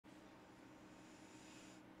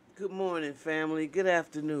Good morning, family. Good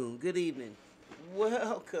afternoon. Good evening.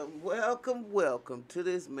 Welcome to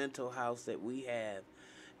this mental house that we have,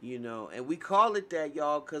 and we call it that,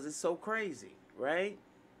 y'all, because it's so crazy, right?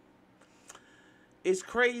 It's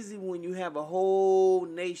crazy when you have a whole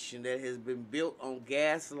nation that has been built on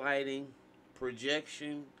gaslighting,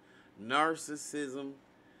 projection, narcissism,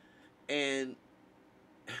 and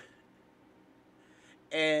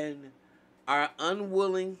and are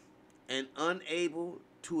unwilling and unable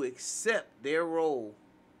to accept their role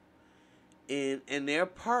in and their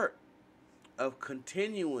part of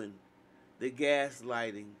continuing the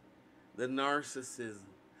gaslighting, the narcissism,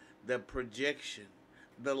 the projection,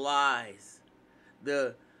 the lies,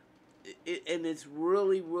 and it's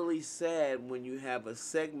really sad when you have a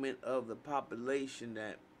segment of the population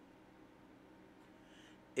that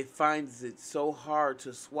it finds it so hard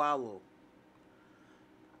to swallow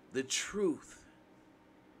the truth.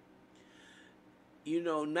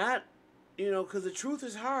 Not because the truth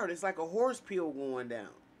is hard. It's like a horse pill going down.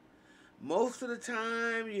 Most of the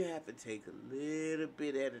time, you have to take a little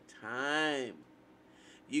bit at a time.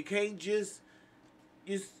 You can't just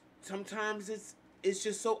sometimes it's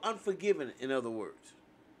just so unforgiving. In other words,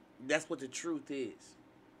 that's what the truth is.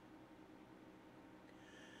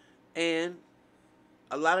 And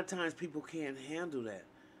a lot of times people can't handle that.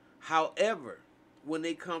 However, when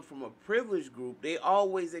they come from a privileged group, they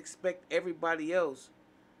always expect everybody else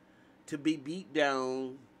to be beat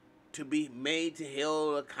down, to be made to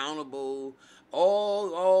held accountable.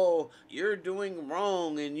 You're doing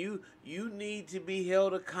wrong, and you need to be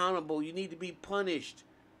held accountable. You need to be punished.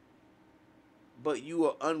 But you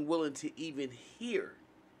are unwilling to even hear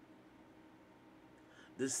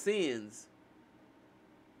the sins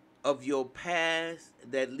of your past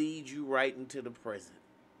that lead you right into the present.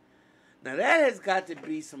 Now that has got to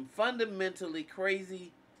be some fundamentally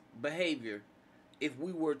crazy behavior if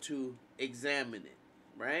we were to examine it,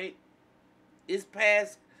 right? It's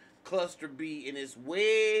past cluster B and it's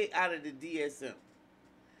way out of the DSM.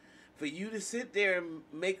 For you to sit there and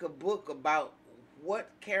make a book about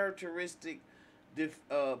what characteristic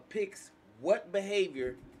picks what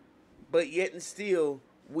behavior, but yet and still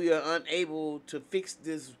we are unable to fix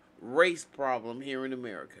this race problem here in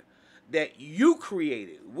America that you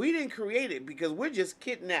created. We didn't create it because we're just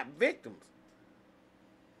kidnapped victims.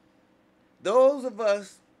 Those of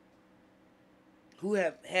us who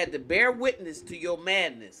have had to bear witness to your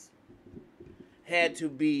madness had to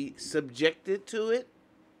be subjected to it.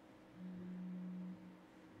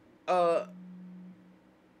 Uh,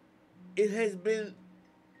 it has been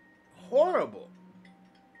horrible.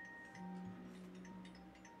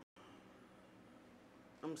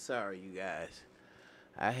 I'm sorry, you guys.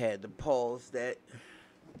 I had to pause that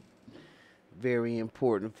very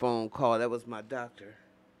important phone call. That was my doctor.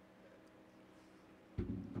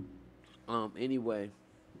 Anyway,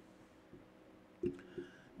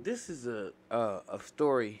 this is a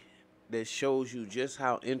story that shows you just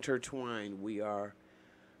how intertwined we are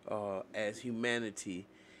as humanity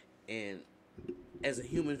and as a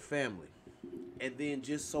human family, and then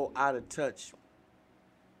just so out of touch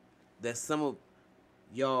that some of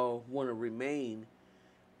y'all want to remain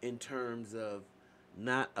in terms of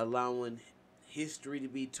not allowing history to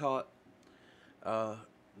be taught, uh,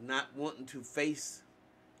 not wanting to face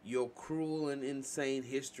your cruel and insane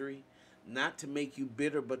history, not to make you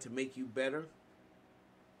bitter, but to make you better.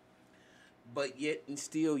 But yet and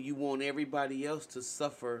still, you want everybody else to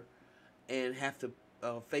suffer and have to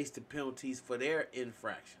face the penalties for their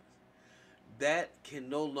infractions. That can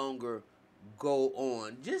no longer go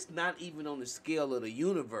on. Just not even on the scale of the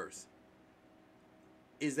universe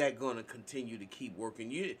is that going to continue to keep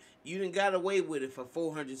working. You done got away with it for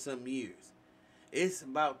 400 some years. It's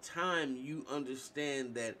about time you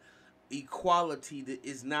understand that equality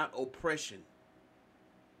is not oppression.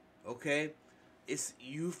 Okay? It's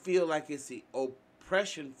you feel like it's the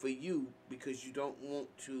oppression for you because you don't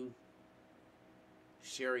want to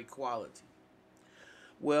share equality.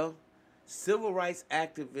 Well, civil rights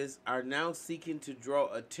activists are now seeking to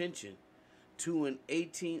draw attention to an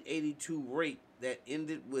 1882 rape that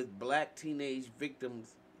ended with black teenage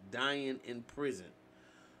victims dying in prison.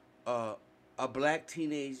 Uh, a black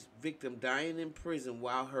teenage victim dying in prison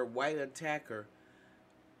while her white attacker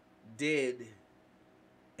dead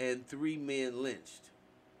and three men lynched.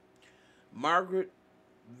 Margaret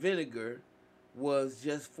Vinegar was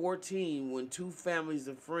just 14 when two families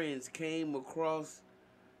of friends came across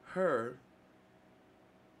her.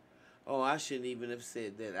 Oh, I shouldn't even have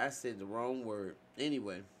said that. I said the wrong word.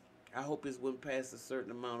 Anyway, I hope this went past a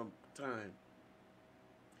certain amount of time.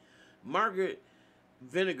 Margaret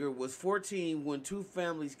Vinegar was 14 when two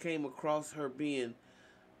families came across her being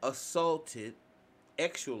assaulted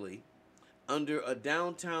actually under a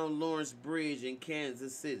downtown Lawrence bridge in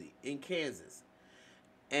Kansas,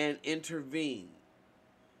 and intervened.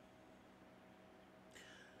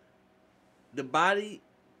 The body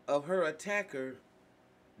of her attacker,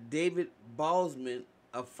 David Balsman,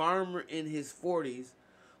 a farmer in his 40s,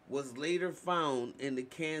 was later found in the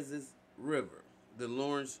Kansas River, the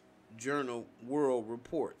Lawrence Journal World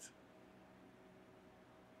reports.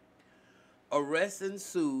 Arrests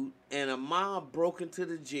ensued, and a mob broke into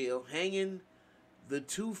the jail, hanging the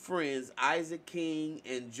two friends, Isaac King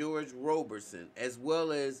and George Roberson, as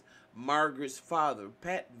well as Margaret's father,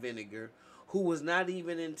 Pat Vinegar, who was not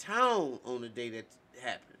even in town on the day that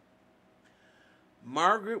happened.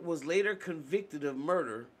 Margaret was later convicted of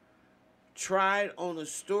murder, tried on a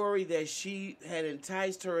story that she had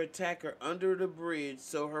enticed her attacker under the bridge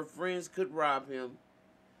so her friends could rob him,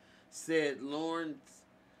 said Lawrence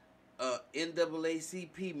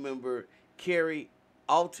NAACP member Carrie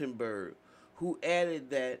Altenberg, who added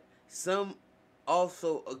that some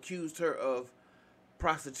also accused her of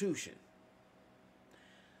prostitution.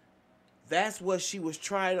 That's what she was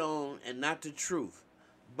tried on and not the truth.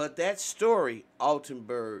 But that story,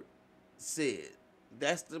 Altenberg said,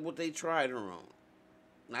 that's what they tried her on.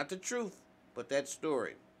 Not the truth, but that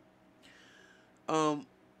story.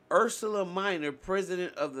 Ursula Minor,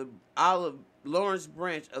 president of the Olive Lawrence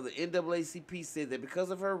branch of the NAACP, said that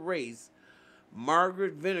because of her race,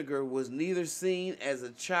 Margaret Vinegar was neither seen as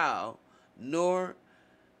a child nor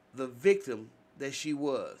the victim that she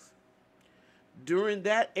was. During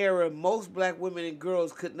that era, most black women and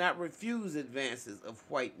girls could not refuse advances of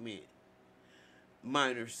white men,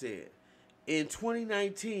 Minor said. In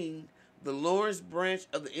 2019, the Lawrence branch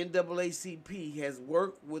of the NAACP has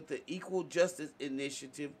worked with the Equal Justice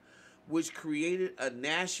Initiative, which created a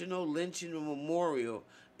national lynching memorial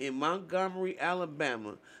in Montgomery,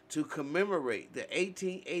 Alabama, to commemorate the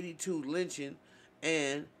 1882 lynching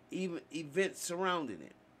and even events surrounding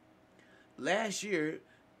it. Last year,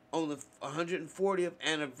 on the 140th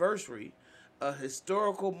anniversary, a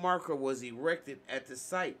historical marker was erected at the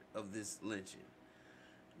site of this lynching.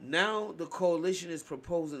 Now the coalition is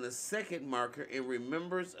proposing a second marker in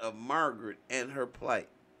remembrance of Margaret and her plight.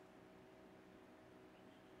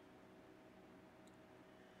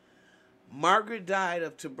 Margaret died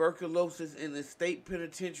of tuberculosis in the state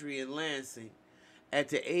penitentiary in Lansing at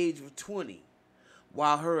the age of 20,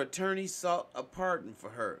 while her attorney sought a pardon for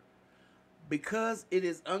her. Because it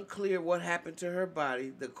is unclear what happened to her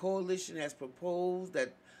body, the coalition has proposed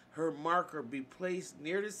that her marker be placed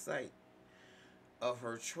near the site of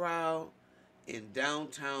her trial in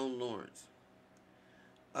downtown Lawrence.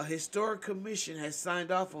 A historic commission has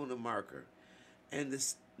signed off on the marker, and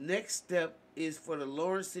the next step is for the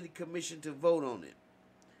Lawrence City Commission to vote on it.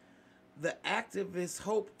 The activists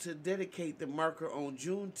hope to dedicate the marker on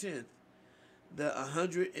June 10th, the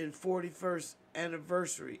 141st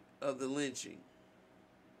anniversary of the lynching.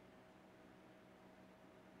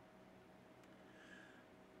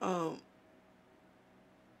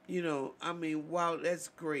 While that's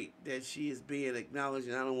great that she is being acknowledged,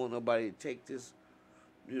 and I don't want nobody to take this,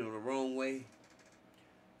 the wrong way.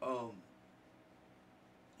 But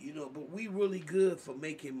we really good for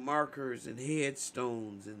making markers and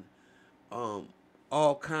headstones and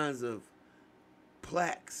all kinds of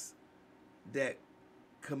plaques that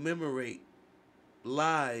commemorate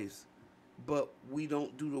lives, but we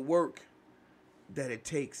don't do the work that it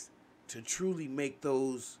takes to truly make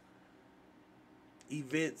those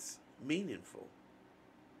events meaningful.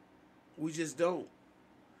 We just don't.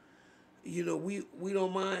 We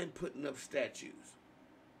don't mind putting up statues,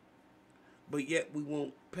 but yet we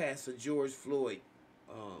won't pass a George Floyd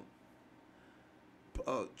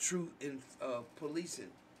Truth in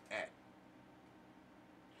Policing Act.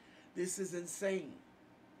 This is insane.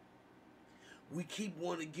 We keep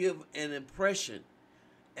wanting to give an impression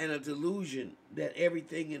and a delusion that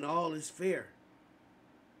everything and all is fair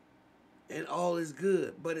and all is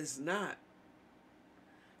good, but it's not.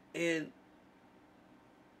 And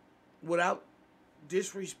without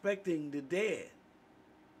disrespecting the dead,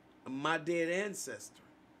 my dead ancestor,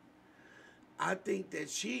 I think that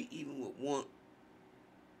she even would want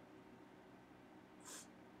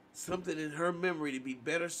something in her memory to be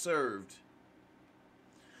better served,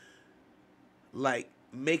 like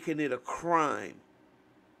making it a crime,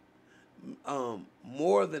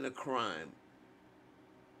 more than a crime,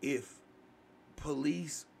 if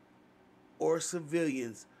police or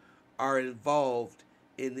civilians are involved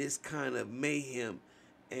in this kind of mayhem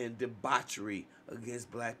and debauchery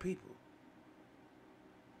against black people.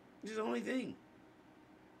 It's the only thing.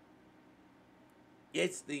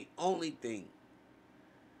 It's the only thing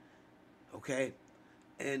Okay?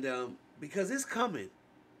 And because it's coming.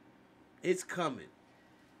 It's coming.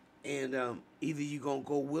 And either you're going to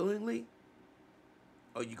go willingly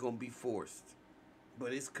or you're going to be forced.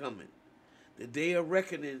 But it's coming. The day of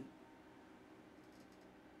reckoning,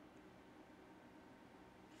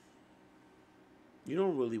 you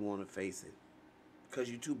don't really want to face it because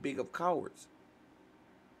you're too big of cowards.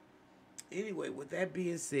 Anyway, with that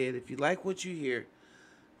being said, if you like what you hear,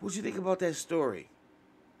 what you think about that story?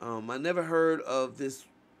 I never heard of this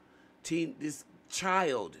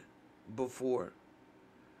child before,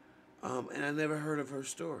 and I never heard of her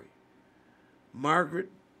story. Margaret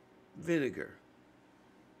Vinegar,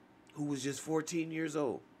 who was just 14 years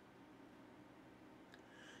old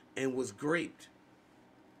and was raped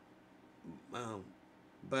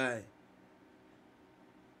by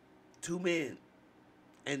two men,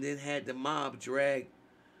 and then had the mob drag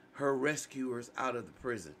her rescuers out of the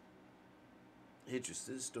prison.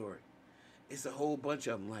 Interesting story. It's a whole bunch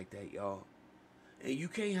of them like that, y'all. And you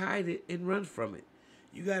can't hide it and run from it.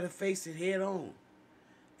 You got to face it head on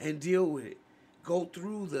and deal with it. Go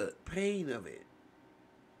through the pain of it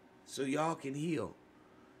so y'all can heal.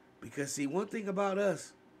 Because, see, one thing about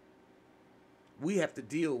us, we have to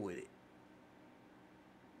deal with it.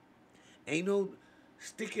 Ain't no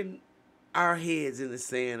sticking our heads in the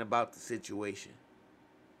sand about the situation.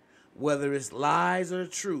 Whether it's lies or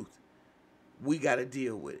truth, we got to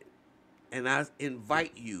deal with it. And I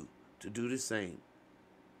invite you to do the same.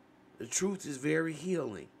 The truth is very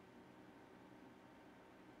healing.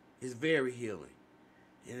 It's very healing.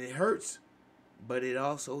 And it hurts, but it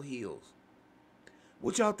also heals.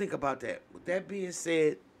 What y'all think about that? With that being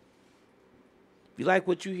said, if you like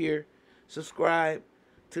what you hear, subscribe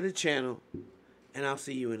to the channel, and I'll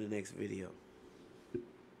see you in the next video.